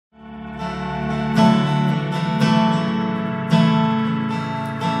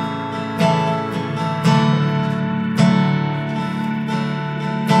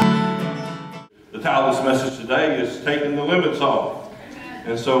has taken the limits off.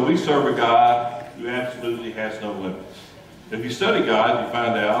 And so we serve a God who absolutely has no limits. If you study God, you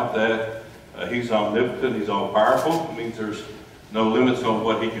find out that He's omnipotent, He's all-powerful. It means there's no limits on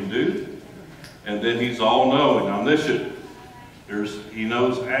what He can do. And then He's all-knowing, omniscient. He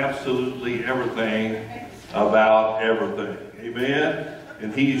knows absolutely everything about everything. Amen?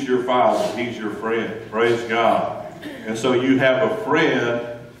 And He's your Father. He's your friend. Praise God. And so you have a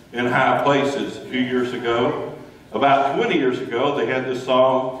friend in high places. A few years ago, about 20 years ago, they had this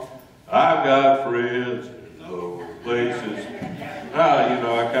song, I've got friends in low places.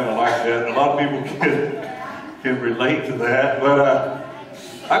 I kind of like that. A lot of people can relate to that. But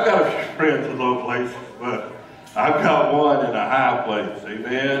I've got a friend in low places, but I've got one in a high place.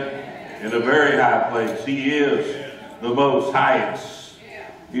 Amen? In a very high place. He is the most highest.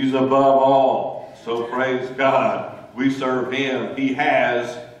 He's above all. So praise God. We serve Him. He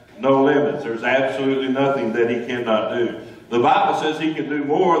has no limits. There's absolutely nothing that He cannot do. The Bible says He can do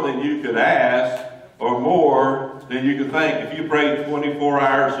more than you could ask or more than you could think. If you prayed 24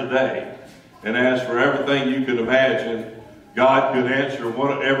 hours a day and asked for everything you could imagine, God could answer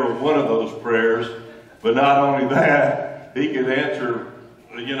every one of those prayers. But not only that, He could answer,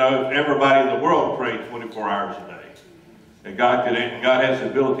 if everybody in the world prayed 24 hours a day. And God has the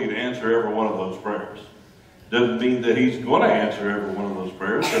ability to answer every one of those prayers. Doesn't mean that He's going to answer every one of those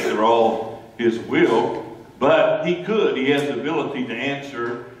prayers, that they're all His will, but He could. He has the ability to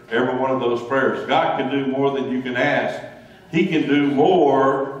answer every one of those prayers. God can do more than you can ask. He can do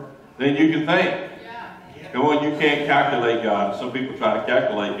more than you can think. Come on, you can't calculate God. Some people try to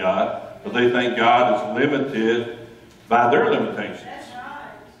calculate God, but they think God is limited by their limitations.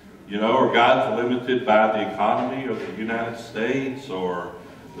 Or God's limited by the economy of the United States or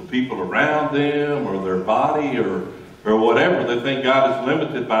the people around them or their body or whatever. They think God is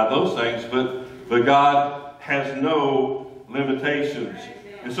limited by those things, but God has no limitations.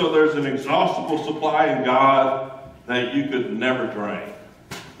 And so there's an inexhaustible supply in God that you could never drain.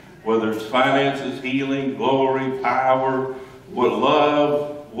 Whether it's finances, healing, glory, power,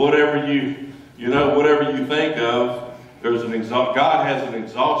 love, whatever you think of, God has an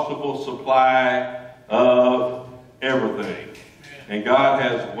inexhaustible supply of everything. And God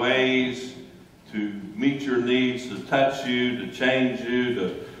has ways to meet your needs, to touch you, to change you,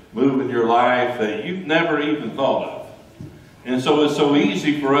 to move in your life that you've never even thought of. And so it's so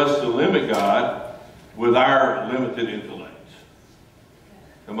easy for us to limit God with our limited intellect.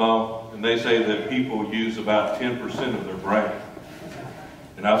 Come on. And they say that people use about 10% of their brain.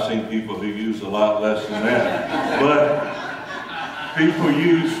 And I've seen people who use a lot less than that. But people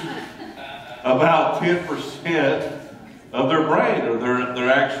use about 10% of their brain, or their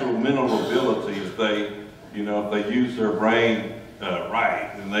actual mental ability, if they use their brain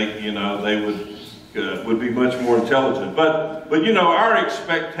right, and they would be much more intelligent. But our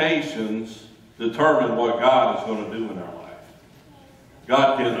expectations determine what God is going to do in our life.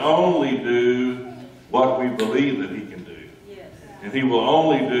 God can only do what we believe that He can do, and He will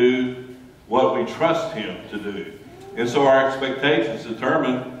only do what we trust Him to do. And so our expectations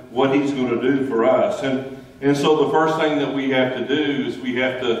determine what He's going to do for us. And so the first thing that we have to do is we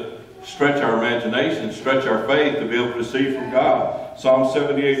have to stretch our imagination, stretch our faith to be able to receive from God. Psalm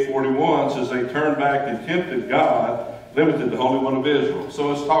 78:41 says, they turned back and tempted God, limited the Holy One of Israel.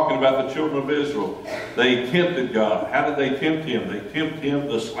 So it's talking about the children of Israel. They tempted God. How did they tempt Him? They tempted Him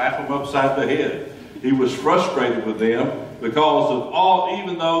to slap Him upside the head. He was frustrated with them because of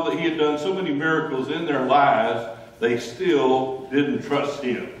even though that He had done so many miracles in their lives, they still didn't trust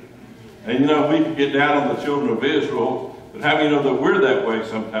Him. And we could get down on the children of Israel, but how many know that we're that way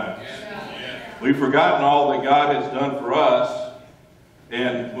sometimes? We've forgotten all that God has done for us,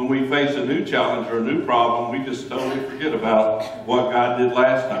 and when we face a new challenge or a new problem, we just totally forget about what God did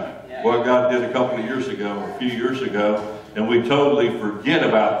last time, what God did a couple of years ago or a few years ago, and we totally forget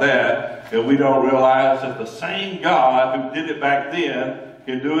about that, and we don't realize that the same God who did it back then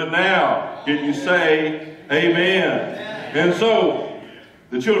can do it now. Can you say amen? And so,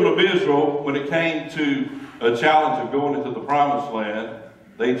 the children of Israel, when it came to a challenge of going into the promised land,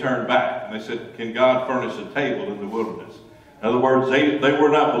 they turned back. And they said, can God furnish a table in the wilderness? In other words, they were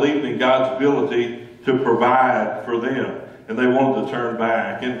not believing in God's ability to provide for them. And they wanted to turn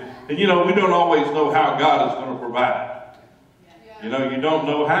back. And we don't always know how God is going to provide. You don't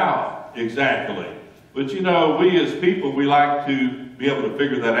know how exactly. But we as people, we like to be able to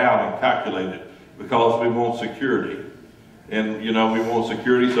figure that out and calculate it because we want security. And, we want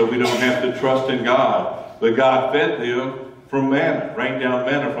security so we don't have to trust in God. But God fed them from manna, rained down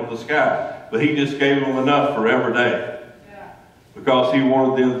manna from the sky. But He just gave them enough for every day. Because He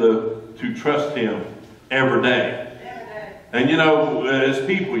wanted them to trust Him every day. And you know, as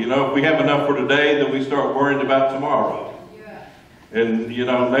people, you know, if we have enough for today, then we start worrying about tomorrow. And you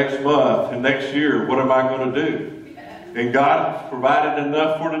know, next month and next year, what am I going to do? And God provided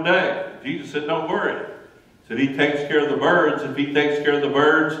enough for today. Jesus said, don't worry. He said he takes care of the birds. If he takes care of the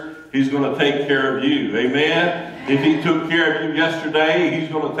birds, he's going to take care of you. Amen? If he took care of you yesterday, he's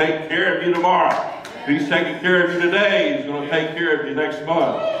going to take care of you tomorrow. If he's taking care of you today, he's going to take care of you next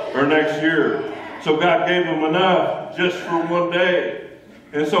month or next year. So God gave him enough just for one day.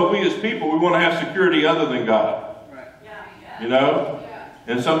 And so we as people, we want to have security other than God. You know?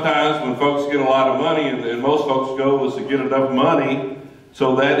 And sometimes when folks get a lot of money, and most folks go is to get enough money,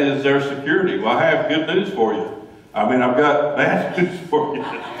 so that is their security. Well, I have good news for you. I mean, I've got bad news for you.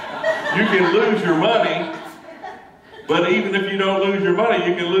 You can lose your money, but even if you don't lose your money,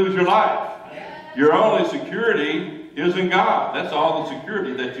 you can lose your life. Your only security is in God. That's all the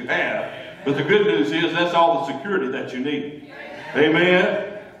security that you have. But the good news is that's all the security that you need.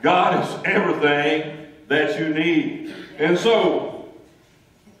 Amen? God is everything that you need. And so,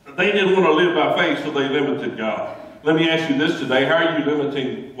 they didn't want to live by faith, so they limited God. Let me ask you this today. How are you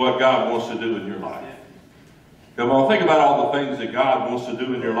limiting what God wants to do in your life? Come on, think about all the things that God wants to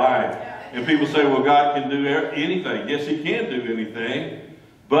do in your life. And people say, well, God can do anything. Yes, he can do anything.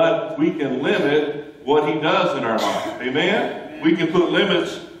 But we can limit what he does in our life. Amen? We can put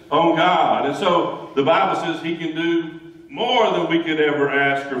limits on God. And so the Bible says he can do more than we could ever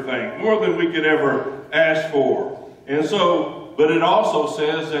ask or think. More than we could ever ask for. And so, but it also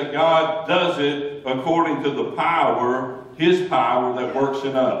says that God does it according to the power, his power that works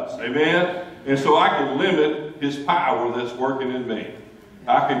in us. Amen? And so I can limit his power that's working in me.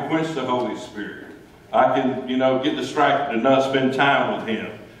 I can quench the Holy Spirit. I can, you know, get distracted and not spend time with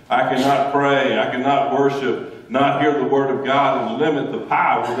him. I cannot pray. I cannot worship, not hear the word of God, and limit the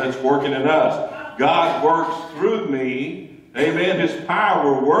power that's working in us. God works through me. Amen. His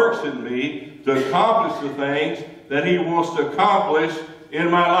power works in me to accomplish the things that he wants to accomplish in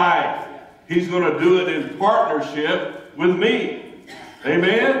my life. He's going to do it in partnership with me.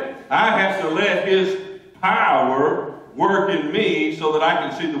 Amen. I have to let his power work in me so that I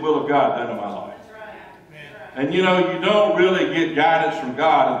can see the will of God done in my life. And you know, you don't really get guidance from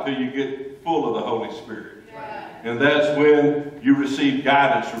God until you get full of the Holy Spirit. And that's when you receive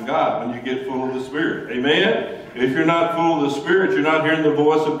guidance from God, when you get full of the Spirit. Amen? If you're not full of the Spirit, you're not hearing the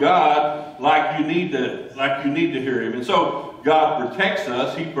voice of God like you need to hear him. And so God protects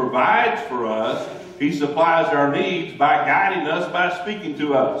us. He provides for us. He supplies our needs by guiding us, by speaking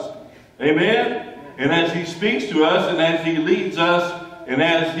to us. Amen? And as he speaks to us, and as he leads us, and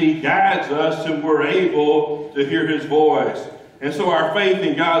as he guides us, and we're able to hear his voice. And so our faith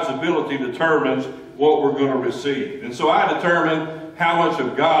in God's ability determines what we're going to receive. And so I determine how much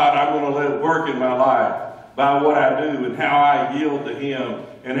of God I'm going to let work in my life by what I do and how I yield to him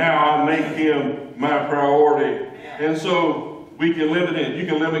and how I make him my priority. And so we can limit him. You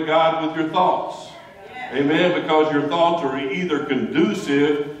can limit God with your thoughts. Amen? Because your thoughts are either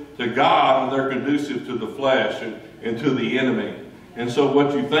conducive to God or they're conducive to the flesh and to the enemy. And so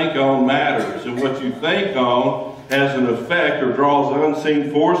what you think on matters, and what you think on has an effect or draws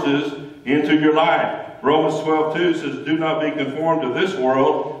unseen forces into your life. Romans 12:2 says, do not be conformed to this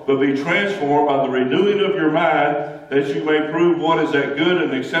world, but be transformed by the renewing of your mind, that you may prove what is that good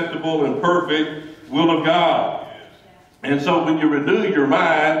and acceptable and perfect will of God. And so when you renew your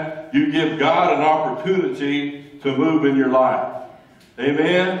mind, you give God an opportunity to move in your life.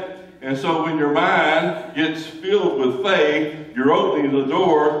 Amen? And so when your mind gets filled with faith, you're opening the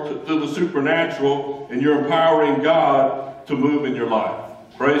door to the supernatural, and you're empowering God to move in your life.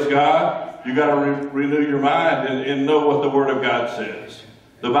 Praise God. You got to renew your mind and know what the Word of God says.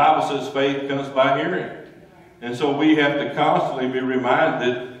 The Bible says faith comes by hearing. And so we have to constantly be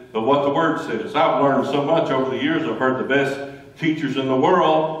reminded of what the Word says. I've learned so much over the years. I've heard the best teachers in the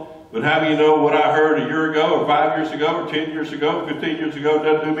world. But how do you know what I heard a year ago or 5 years ago or 10 years ago, 15 years ago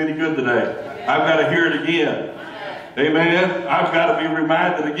doesn't do me any good today? I've got to hear it again. Amen? I've got to be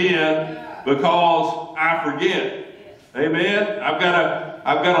reminded again because I forget. Amen? I've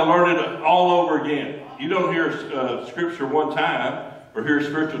got to learn it all over again. You don't hear Scripture one time or hear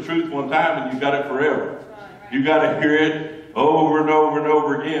spiritual truth one time and you've got it forever. You've got to hear it over and over and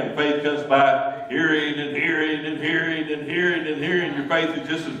over again. Faith comes by hearing and hearing and hearing and hearing and hearing. Your faith is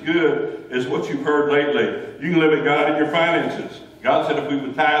just as good as what you've heard lately. You can limit God in your finances. God said if we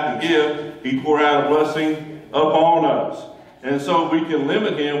would tithe and give, he'd pour out a blessing upon us. And so we can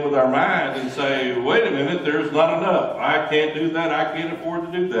limit him with our mind and say, wait a minute, there's not enough. I can't do that. I can't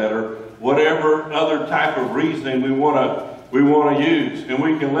afford to do that. Or whatever other type of reasoning we want to use. And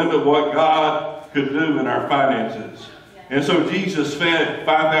we can limit what God could do in our finances. And so Jesus fed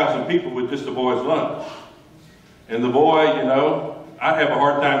 5,000 people with just a boy's lunch. And the boy, you know, I'd have a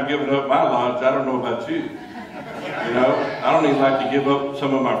hard time giving up my lunch. I don't know about you. You know, I don't even like to give up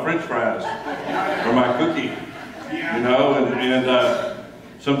some of my French fries or my cookie. You know,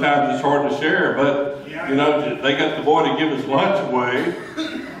 and sometimes it's hard to share. But, you know, they got the boy to give his lunch away.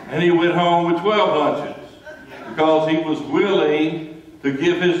 And he went home with 12 lunches because he was willing to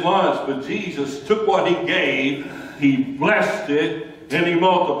give his lunch. But Jesus took what he gave, he blessed it, and he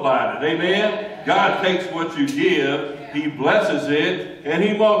multiplied it. Amen? God takes what you give, he blesses it, and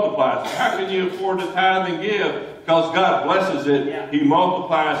he multiplies it. How can you afford to tithe and give? Because God blesses it, he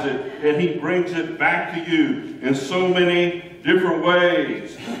multiplies it, and he brings it back to you in so many different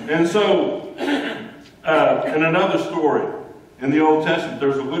ways. And so, in another story, in the Old Testament,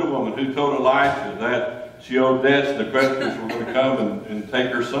 there's a widow woman who told Elisha that she owed debts and the creditors were going to come and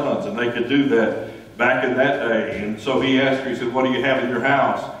take her sons, and they could do that back in that day. And so he asked her, he said, what do you have in your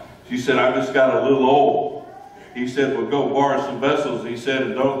house? She said, I've just got a little oil. He said, well, go borrow some vessels. He said,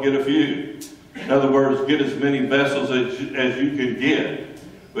 and don't get a few. In other words, get as many vessels as you can get,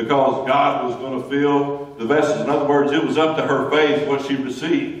 because God was going to fill the vessels. In other words, it was up to her faith what she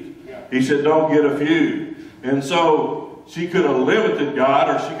received. He said, don't get a few. And so she could have limited God,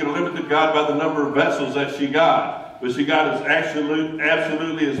 or she could have limited God by the number of vessels that she got. But she got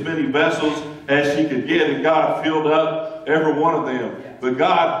absolutely as many vessels as she could get, and God filled up every one of them. But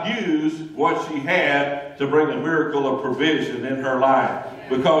God used what she had to bring a miracle of provision in her life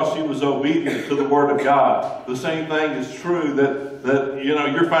because she was obedient to the Word of God. The same thing is true that you know,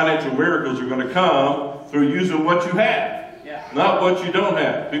 your financial miracles are going to come through using what you have. Not what you don't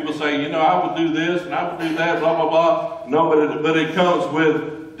have. People say, you know, I would do this and I would do that, blah, blah, blah. No, but it comes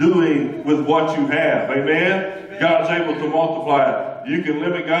with doing with what you have. Amen? God's able to multiply it. You can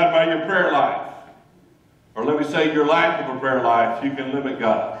limit God by your prayer life. Or let me say your lack of a prayer life, you can limit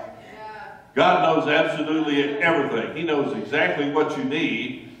God. God knows absolutely everything. He knows exactly what you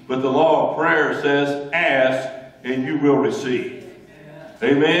need. But the law of prayer says, ask and you will receive.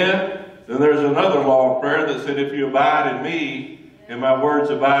 Amen? Then there's another law of prayer that said, if you abide in me and my words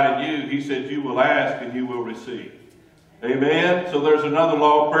abide in you, he said, you will ask and you will receive. Amen? So there's another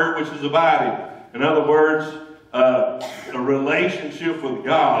law of prayer, which is abiding. In other words, a relationship with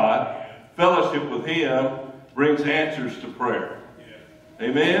God, fellowship with him, brings answers to prayer.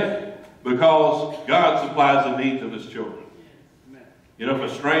 Amen? Because God supplies the needs of his children. You know,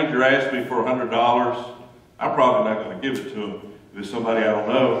 if a stranger asks me for $100, I'm probably not going to give it to him. If it's somebody I don't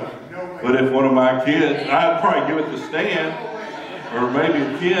know. But if one of my kids, I'd probably give it to Stan, or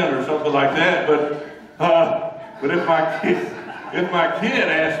maybe Ken or something like that. But if my kid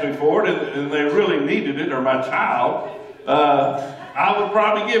asked me for it and they really needed it, or my child, I would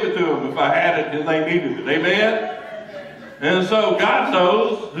probably give it to them if I had it and they needed it. Amen? And so God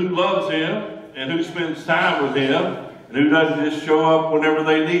knows who loves him and who spends time with him and who doesn't just show up whenever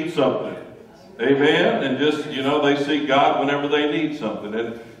they need something. Amen? And just, you know, they seek God whenever they need something.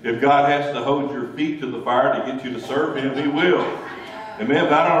 And if God has to hold your feet to the fire to get you to serve him, he will. Amen?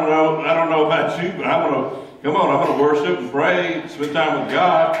 But I don't know about you, but I'm going to worship and pray, spend time with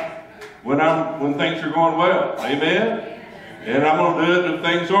God when things are going well. Amen? And I'm going to do it if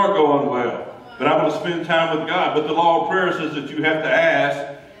things aren't going well. But I'm going to spend time with God. But the law of prayer says that you have to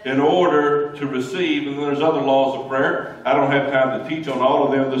ask in order to receive. And then there's other laws of prayer. I don't have time to teach on all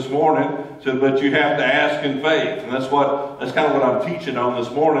of them this morning. But you have to ask in faith. And that's kind of what I'm teaching on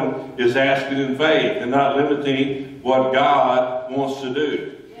this morning, is asking in faith and not limiting what God wants to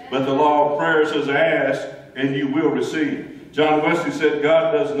do. But the law of prayer says ask and you will receive. John Wesley said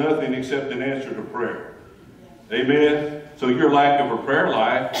God does nothing except an answer to prayer. Amen? So your lack of a prayer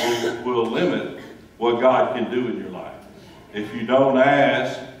life will limit what God can do in your life. If you don't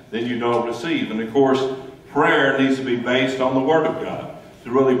ask, then you don't receive. And of course, prayer needs to be based on the Word of God. To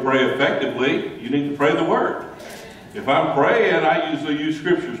really pray effectively, you need to pray the Word. If I'm praying, I usually use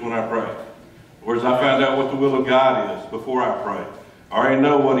scriptures when I pray. Whereas I find out what the will of God is before I pray. I already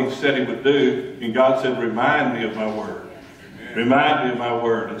know what he said he would do, and God said, remind me of my Word. Remind me of my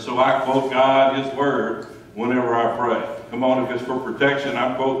Word. And so I quote God, his Word, whenever I pray. Come on, if it's for protection,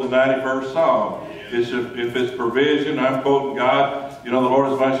 I'm quoting the 91st Psalm. If it's provision, I'm quoting God, you know, the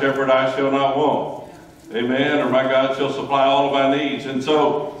Lord is my shepherd, I shall not want. Amen. Or my God shall supply all of my needs. And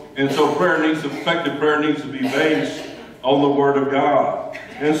so effective prayer needs to be based on the Word of God.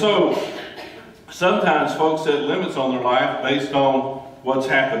 And so sometimes folks set limits on their life based on what's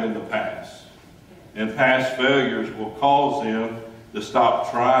happened in the past. And past failures will cause them to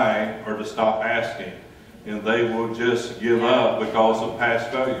stop trying or to stop asking. And they will just give up because of past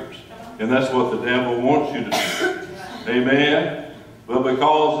failures. And that's what the devil wants you to do. Amen. But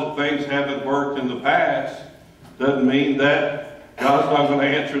because that things haven't worked in the past, doesn't mean that God's not going to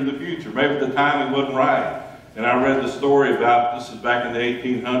answer in the future. Maybe the timing wasn't right. And I read the story about, this is back in the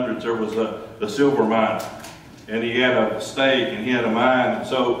 1800s, there was a silver miner. And he had a stake and he had a mine. And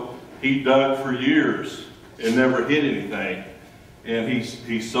so he dug for years and never hit anything. And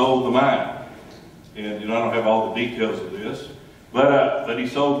he sold the mine. And I don't have all the details of this. But he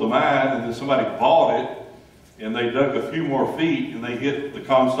sold the mine, and then somebody bought it, and they dug a few more feet, and they hit the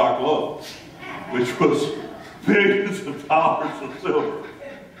Comstock Lode, which was billions of dollars of silver.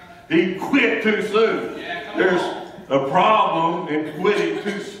 He quit too soon. There's a problem in quitting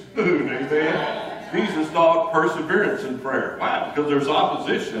too soon, amen? Jesus taught perseverance in prayer. Why? Because there's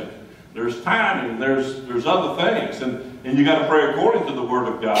opposition, there's timing, there's other things, and you got to pray according to the Word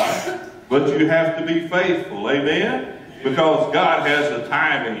of God, but you have to be faithful, amen? Because God has a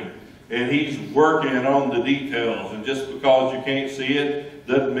timing, and He's working on the details. And just because you can't see it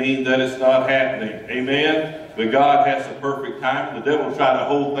doesn't mean that it's not happening. Amen? But God has a perfect time. The devil will try to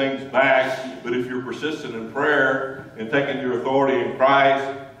hold things back. But if you're persistent in prayer and taking your authority in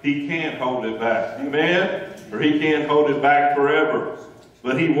Christ, He can't hold it back. Amen? Or He can't hold it back forever.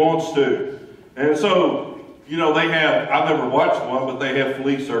 But He wants to. And so, they have, I've never watched one, but they have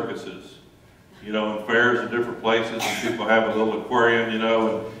flea circuses. In fairs and different places, and people have a little aquarium,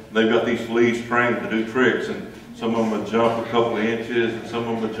 and they've got these fleas trained to do tricks, and some of them will jump a couple of inches, and some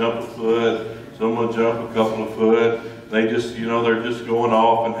of them will jump a foot, some will jump a couple of foot. They just, they're just going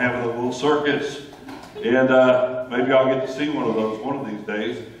off and having a little circus. And maybe I'll get to see one of those one of these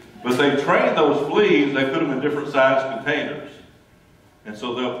days. But they train those fleas, they put them in different size containers. And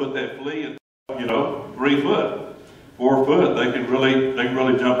so they'll put that flea in, 3 foot, 4 foot, they can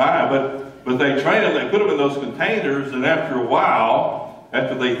really jump high. But they train them, they put them in those containers, and after a while,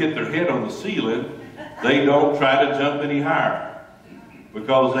 after they hit their head on the ceiling, they don't try to jump any higher.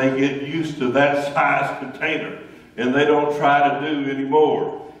 Because they get used to that size container, and they don't try to do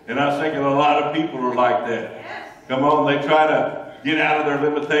anymore. And I was thinking a lot of people are like that. Come on, they try to get out of their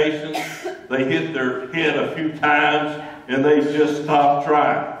limitations, they hit their head a few times, and they just stop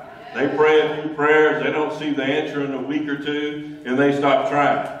trying. They pray a few prayers, they don't see the answer in a week or two, and they stop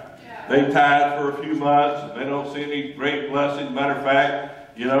trying. They tithe for a few months, and they don't see any great blessing. Matter of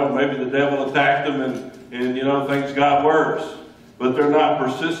fact, maybe the devil attacked them and things got worse. But they're not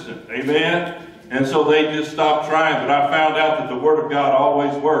persistent. Amen? And so they just stop trying. But I found out that the Word of God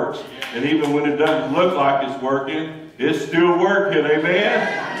always works. And even when it doesn't look like it's working, it's still working. Amen?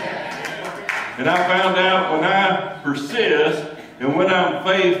 And I found out when I persist and when I'm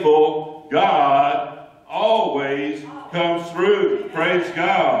faithful, God always comes through. Praise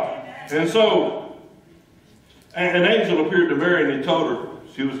God. And so, an angel appeared to Mary and he told her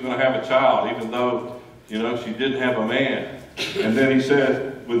she was going to have a child, even though, she didn't have a man. And then he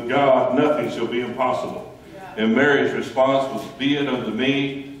said, with God, nothing shall be impossible. And Mary's response was, be it unto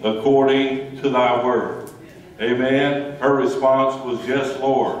me according to thy word. Amen. Her response was, yes,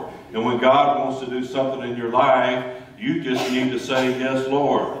 Lord. And when God wants to do something in your life, you just need to say, yes,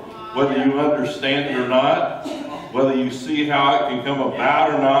 Lord. Whether you understand it or not, whether you see how it can come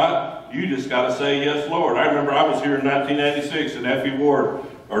about or not, you just got to say, yes, Lord. I remember I was here in 1986 and F.E. Ward,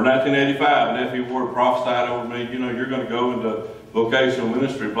 or 1985, and F.E. Ward prophesied over me, you're going to go into vocational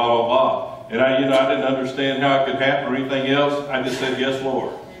ministry, blah, blah, blah. And I didn't understand how it could happen or anything else. I just said, yes,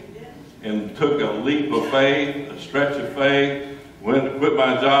 Lord. And took a leap of faith, a stretch of faith, went to quit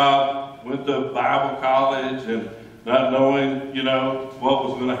my job, went to Bible college, and not knowing, what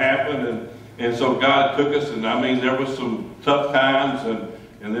was going to happen. And so God took us, and there was some tough times,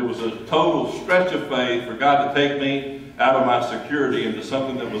 and there was a total stretch of faith for God to take me out of my security into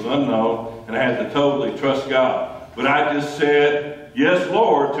something that was unknown, and I had to totally trust God. But I just said, yes,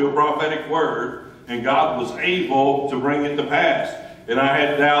 Lord, to a prophetic word, and God was able to bring it to pass. And I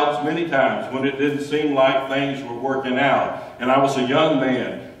had doubts many times when it didn't seem like things were working out. And I was a young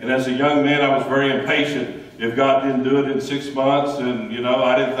man, and as a young man, I was very impatient. If God didn't do it in 6 months, and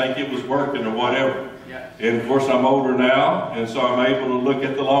I didn't think it was working or whatever. And of course I'm older now, and so I'm able to look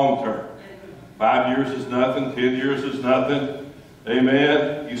at the long term. 5 years is nothing, 10 years is nothing.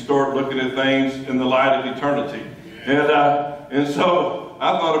 Amen. You start looking at things in the light of eternity. And so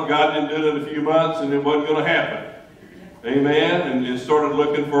I thought if God didn't do it in a few months, and it wasn't going to happen. Amen. And started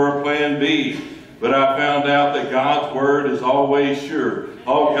looking for a plan B. But I found out that God's word is always sure.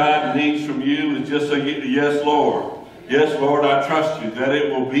 All God needs from you is just a yes, Lord. Yes, Lord, I trust you that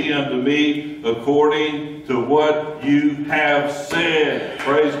it will be unto me according to what you have said.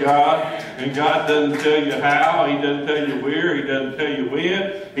 Praise God. And God doesn't tell you how. He doesn't tell you where. He doesn't tell you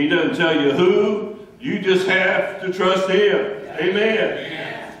when. He doesn't tell you who. You just have to trust Him.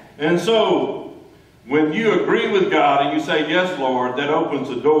 Amen. And so, when you agree with God and you say, yes, Lord, that opens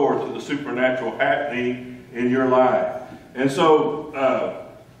the door to the supernatural happening in your life. And so,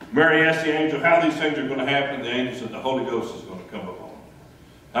 Mary asked the angel how these things are going to happen. The angel said the Holy Ghost is going to come upon you.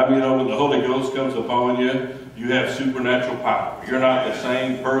 How many know when the Holy Ghost comes upon you, you have supernatural power? You're not the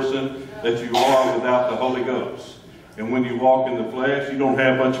same person that you are without the Holy Ghost. And when you walk in the flesh, you don't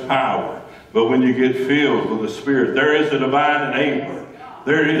have much power. But when you get filled with the Spirit, there is a divine enabler.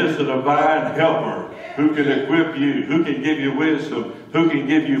 There is a divine helper who can equip you, who can give you wisdom, who can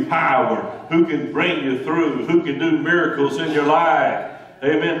give you power, who can bring you through, who can do miracles in your life.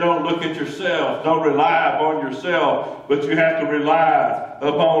 Amen. Don't look at yourself. Don't rely upon yourself, but you have to rely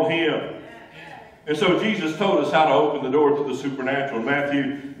upon Him. And so Jesus told us how to open the door to the supernatural.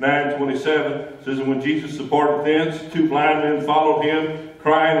 Matthew 9:27 says, and when Jesus departed thence, 2 blind men followed Him,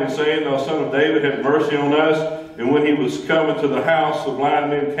 crying and saying, Thou Son of David, have mercy on us. And when He was coming to the house, the blind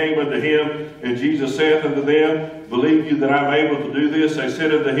men came unto Him, and Jesus saith unto them, Believe you that I am able to do this? They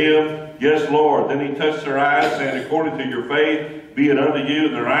said unto Him, Yes, Lord. Then He touched their eyes, saying, According to your faith, be it unto you.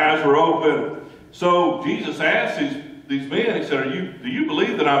 And their eyes were open. So Jesus asked these men, He said, do you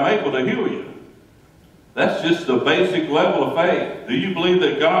believe that I'm able to heal you? That's just the basic level of faith. Do you believe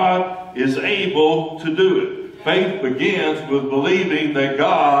that God is able to do it? Faith begins with believing that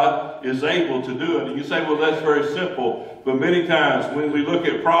God is able to do it. And you say, well, that's very simple. But many times when we look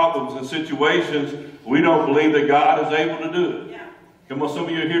at problems and situations, we don't believe that God is able to do it. Yeah. Come on, some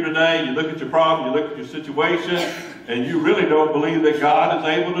of you are here today, you look at your problem, you look at your situation, and you really don't believe that God is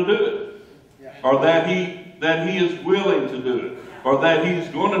able to do it. Yeah. Or that he is willing to do it. Or that He's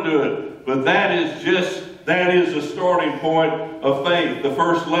going to do it. But that is the starting point of faith, the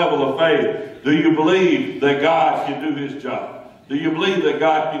first level of faith. Do you believe that God can do His job? Do you believe that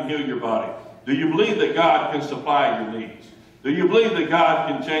God can heal your body? Do you believe that God can supply your needs? Do you believe that God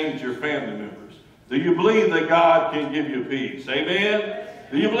can change your family members? Do you believe that God can give you peace? Amen?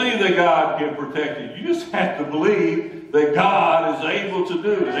 Do you believe that God can protect you? You just have to believe that God is able to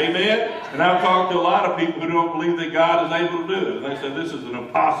do it. Amen? And I've talked to a lot of people who don't believe that God is able to do it. And they say, this is an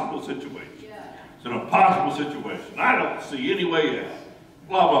impossible situation. It's an impossible situation. I don't see any way out.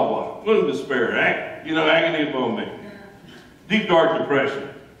 Blah, blah, blah. Gloom, despair. Agony upon me. Deep, dark depression.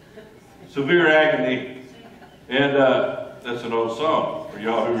 Severe agony. And that's an old song for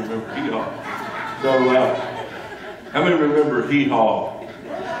y'all who remember Hee-Haw. So, how many remember Hee-Haw?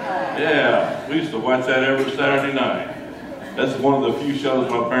 Yeah, we used to watch that every Saturday night. That's one of the few shows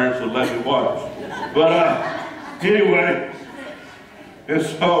my parents would let me watch. But anyway, and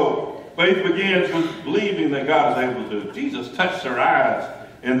so faith begins with believing that God is able to do it. Jesus touched their eyes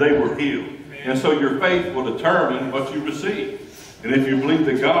and they were healed. And so your faith will determine what you receive. And if you believe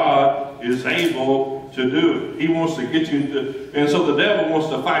that God is able to do it, He wants to get you into, and so the devil wants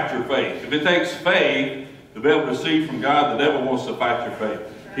to fight your faith. If it takes faith to be able to receive from God, the devil wants to fight your faith.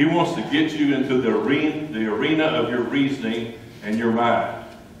 He wants to get you into the arena of your reasoning and your mind,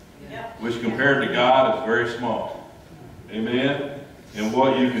 which compared to God is very small. Amen? And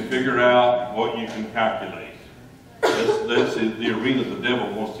what you can figure out, what you can calculate. That's the arena the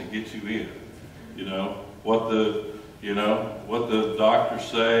devil wants to get you in. What the doctors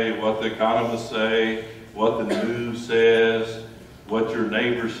say, what the economists say, what the news says, what your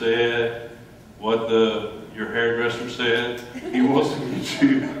neighbor said, what your hairdresser said. He wants to get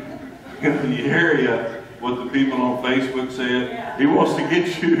you in the area, what the people on Facebook said. He wants to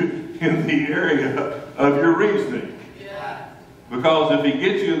get you in the area of your reasoning. Because if he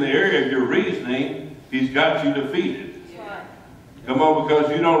gets you in the area of your reasoning, he's got you defeated. Come on,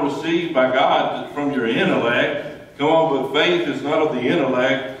 because you don't receive by God from your intellect. Come on, but faith is not of the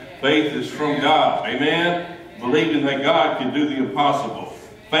intellect. Faith is from God. Amen? Believing that God can do the impossible.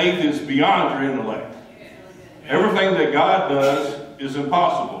 Faith is beyond your intellect. Everything that God does is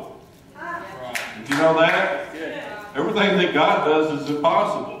impossible. Did you know that? Everything that God does is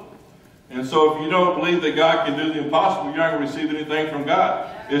impossible. And so if you don't believe that God can do the impossible, you're not going to receive anything from God.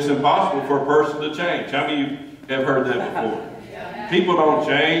 It's impossible for a person to change. How many of you have heard that before? People don't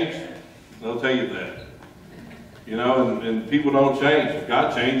change. They'll tell you that. And people don't change.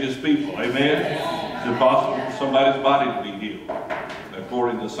 God changes people. Amen? It's impossible for somebody's body to be healed,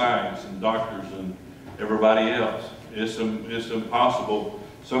 according to science and doctors and everybody else. It's impossible.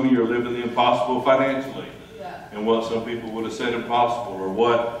 Some of you are living the impossible financially. And what some people would have said impossible, or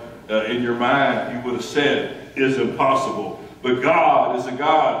what in your mind you would have said is impossible. But God is a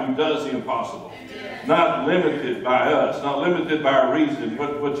God who does the impossible. Not limited by us, not limited by our reason,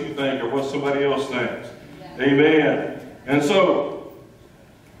 what you think or what somebody else thinks. Amen. And so,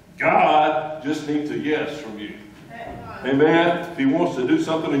 God just needs a yes from you. Amen. If he wants to do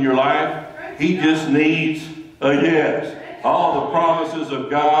something in your life, he just needs a yes. All the promises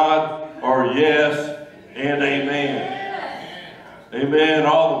of God are yes and amen. Amen.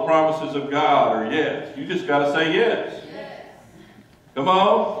 All the promises of God are yes. You just got to say yes. Come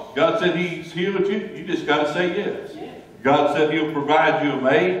on. God said he's healed you. You just got to say yes. God said he'll provide you a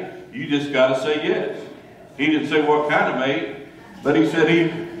mate. You just got to say yes. He didn't say what kind of mate, but he said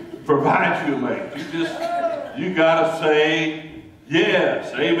he'd provide you a mate. You got to say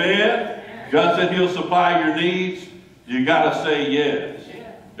yes. Amen. God said he'll supply your needs. You got to say yes.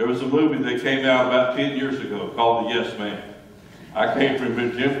 There was a movie that came out about 10 years ago called The Yes Man. I can't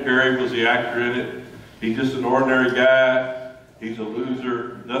remember. Jim Carrey was the actor in it. He's just an ordinary guy. He's a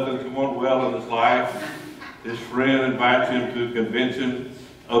loser. Nothing's going well in his life. His friend invites him to a convention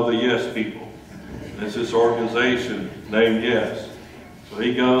of the Yes people. It's this organization named Yes. So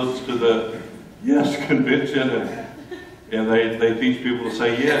he goes to the Yes convention, and they teach people to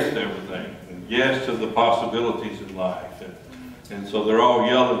say yes to everything, and yes to the possibilities in life. And so they're all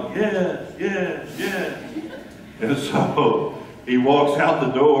yelling, yes, yes, yes. And so he walks out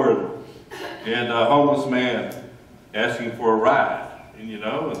the door, and a homeless man asking for a ride. And he's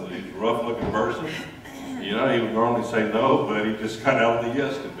a rough-looking person. He would normally say no, but he just got out of the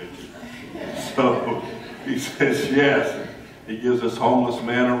yes convention. So he says yes. He gives this homeless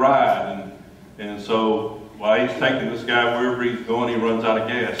man a ride. And so while he's taking this guy wherever he's going, he runs out of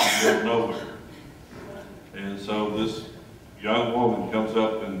gas. He goes nowhere. And so this young woman comes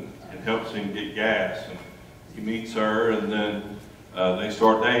up and helps him get gas. And he meets her, and then they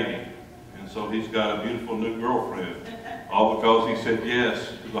start dating. And so he's got a beautiful new girlfriend, all because he said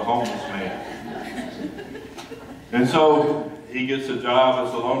yes to the homeless man. And so he gets a job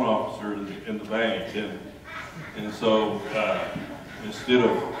as a loan officer in the bank. And so instead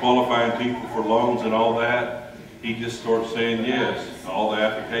of qualifying people for loans and all that, he just starts saying yes to all the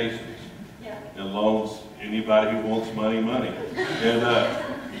applications. And loans, anybody who wants money.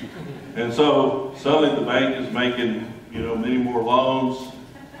 And so suddenly the bank is making, many more loans,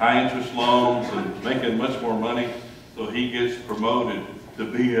 high interest loans, and making much more money. So he gets promoted to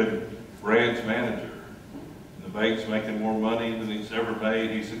being branch manager. And the bank's making more money than he's ever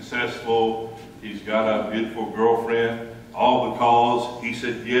made. He's successful. He's got a beautiful girlfriend, all because he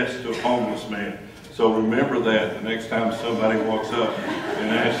said yes to a homeless man. So remember that the next time somebody walks up and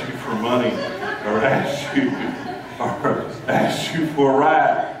asks you for money, or asks you for a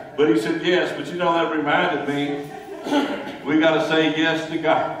ride. But he said yes. But that reminded me, we got to say yes to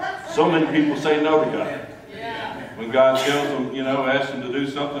God. So many people say no to God. When God tells them, asks them to do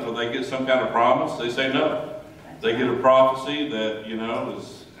something, or they get some kind of promise, they say no. They get a prophecy that,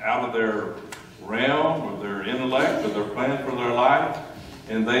 is out of their realm, or their intellect, or their plan for their life,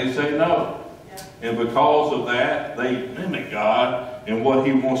 and they say no. And because of that, they mimic God and what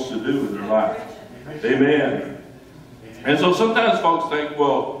he wants to do in their life. Amen. And so sometimes folks think,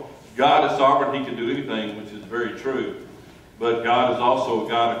 well, God is sovereign, he can do anything, which is very true. But God is also a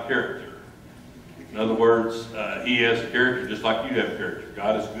God of character. In other words, he has a character just like you have character.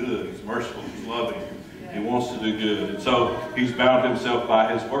 God is good, he's merciful, he's loving, he wants to do good. And so he's bound himself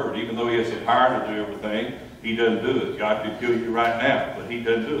by his word. Even though he has the power to do everything, he doesn't do it. God could kill you right now, but he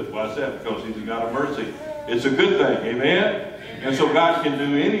doesn't do it. Why is that? Because he's a God of mercy. It's a good thing, amen? And so God can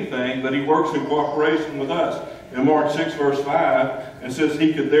do anything, but he works in cooperation with us. In Mark 6, verse 5, it says,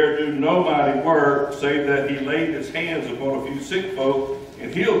 he could there do no mighty work, save that he laid his hands upon a few sick folk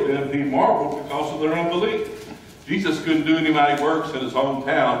and healed them. He marveled because of their unbelief. Jesus couldn't do any mighty works in his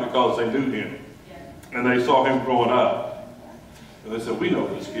hometown because they knew him. And they saw him growing up. And they said, we know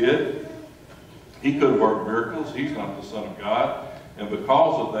this kid. He could have worked miracles. He's not the Son of God. And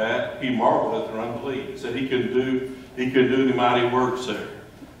because of that, he marveled at their unbelief. He said he couldn't do any mighty works there.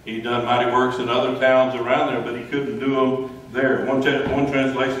 He'd done mighty works in other towns around there, but he couldn't do them there. One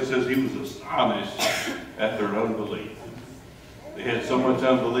translation says he was astonished at their unbelief. They had so much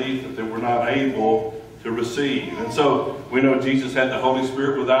unbelief that they were not able to receive. And so we know Jesus had the Holy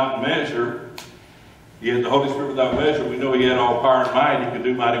Spirit without measure. He had the Holy Spirit without measure. We know he had all power and might. He could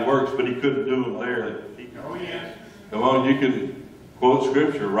do mighty works, but he couldn't do them there. Come on, you can quote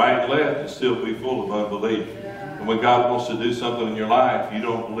scripture right and left and still be full of unbelief. And when God wants to do something in your life, you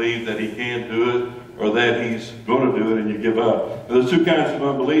don't believe that he can do it or that he's going to do it, and you give up. Now, there's two kinds of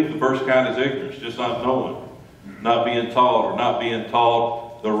unbelief. The first kind is ignorance, just not knowing, not being taught, or not being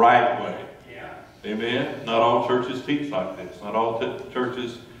taught the right way. Amen? Not all churches teach like this. Not all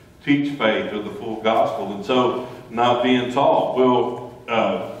churches teach faith or the full gospel. And so not being taught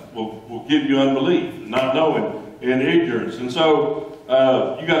will give you unbelief, not knowing, and ignorance. And so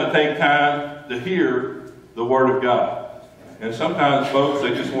you got to take time to hear the Word of God. And sometimes folks,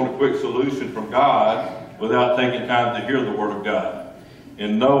 they just want a quick solution from God without taking time to hear the Word of God.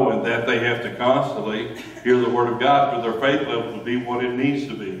 And knowing that they have to constantly hear the Word of God for their faith level to be what it needs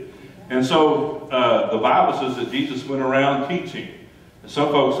to be. And so the Bible says that Jesus went around teaching. And some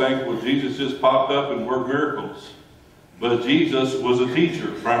folks think, well, Jesus just popped up and worked miracles. But Jesus was a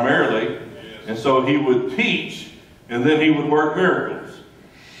teacher primarily. And so he would teach and then he would work miracles.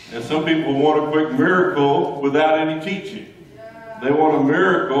 And some people want a quick miracle without any teaching. They want a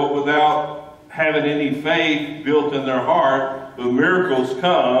miracle without having any faith built in their heart. But miracles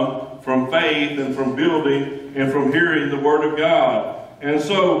come from faith and from building and from hearing the Word of God. And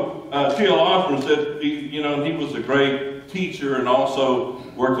so T.L. Osborne said, he was a great teacher and also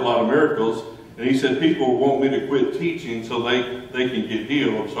worked a lot of miracles. And he said, people want me to quit teaching so they can get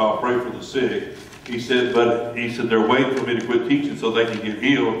healed, so I'll pray for the sick. He said, they're waiting for me to quit teaching so they can get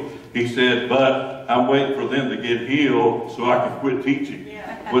healed. He said, but I'm waiting for them to get healed so I can quit teaching.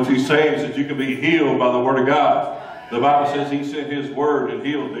 Yeah. What he's saying is that you can be healed by the Word of God. The Bible says he sent his Word and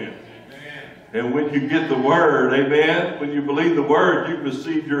healed them. Amen. And when you get the Word, amen, when you believe the Word, you can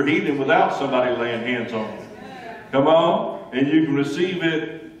receive your healing without somebody laying hands on you. Come on. And you can receive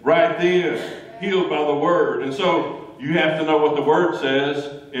it right then, healed by the Word. And so you have to know what the Word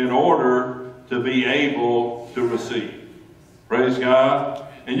says in order to be able to receive. Praise God.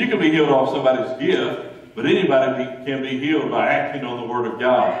 And you can be healed off somebody's gift, but anybody can be healed by acting on the Word of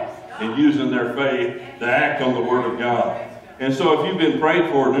God and using their faith to act on the Word of God. And so if you've been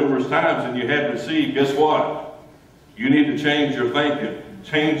prayed for numerous times and you haven't received, guess what? You need to change your thinking,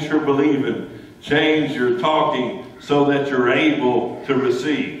 change your believing, change your talking so that you're able to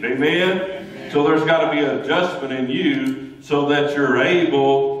receive. Amen? So there's got to be an adjustment in you so that you're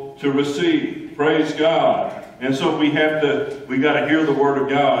able to receive. Praise God. And so we got to hear the Word of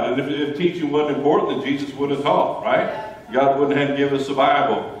God. And if teaching wasn't important, then Jesus would have taught, right? God wouldn't have given us the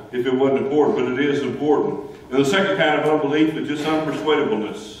Bible if it wasn't important, but it is important. And the second kind of unbelief is just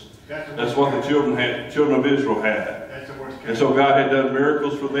unpersuadableness. That's what the children of Israel had. And so God had done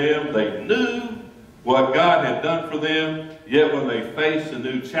miracles for them. They knew what God had done for them, yet when they faced a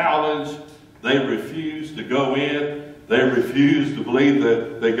new challenge, they refused to go in. They refused to believe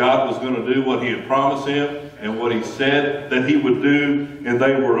that God was going to do what he had promised him and what he said that he would do, and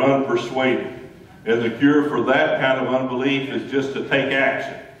they were unpersuaded. And the cure for that kind of unbelief is just to take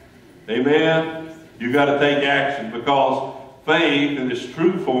action. Amen? You got to take action, because faith in its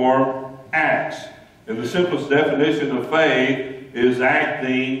true form acts. And the simplest definition of faith is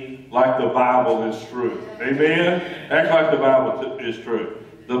acting like the Bible is true. Amen? Act like the Bible is true.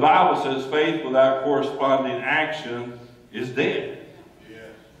 The Bible says faith without corresponding action is dead.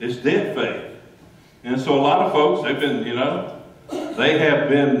 It's dead faith. And so a lot of folks, they have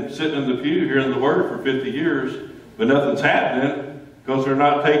been sitting in the pew hearing the Word for 50 years, but nothing's happening because they're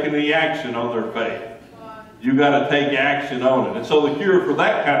not taking any action on their faith. You got to take action on it. And so the cure for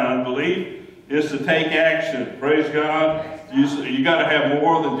that kind of unbelief is to take action. Praise God. You got to have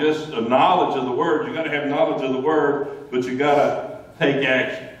more than just a knowledge of the Word. You got to have knowledge of the Word, but you got to take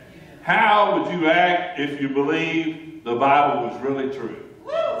action. How would you act if you believed the Bible was really true?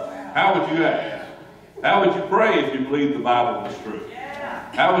 How would you act? How would you pray if you believed the Bible was true?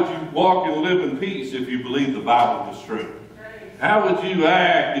 How would you walk and live in peace if you believed the Bible was true? How would you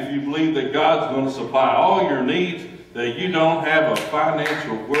act if you believe that God's going to supply all your needs, that you don't have a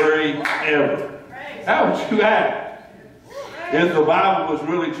financial worry ever? How would you act if the Bible was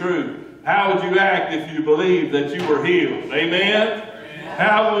really true? How would you act if you believed that you were healed? Amen?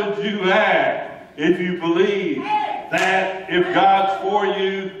 How would you act if you believed that if God's for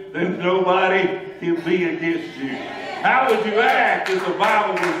you, then nobody can be against you? How would you act if the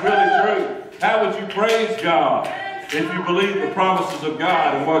Bible was really true? How would you praise God if you believe the promises of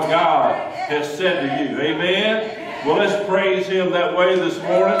God and what God has said to you? Amen? Well, let's praise Him that way this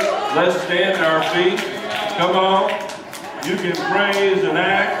morning. Let's stand to our feet. Come on. You can praise and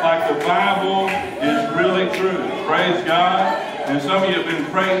act like the Bible is really true. Praise God. And some of you have been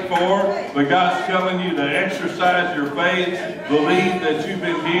prayed for, but God's telling you to exercise your faith, believe that you've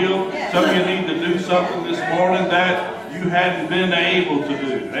been healed. Some of you need to do something this morning that you hadn't been able to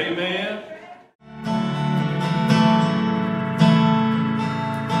do. Amen.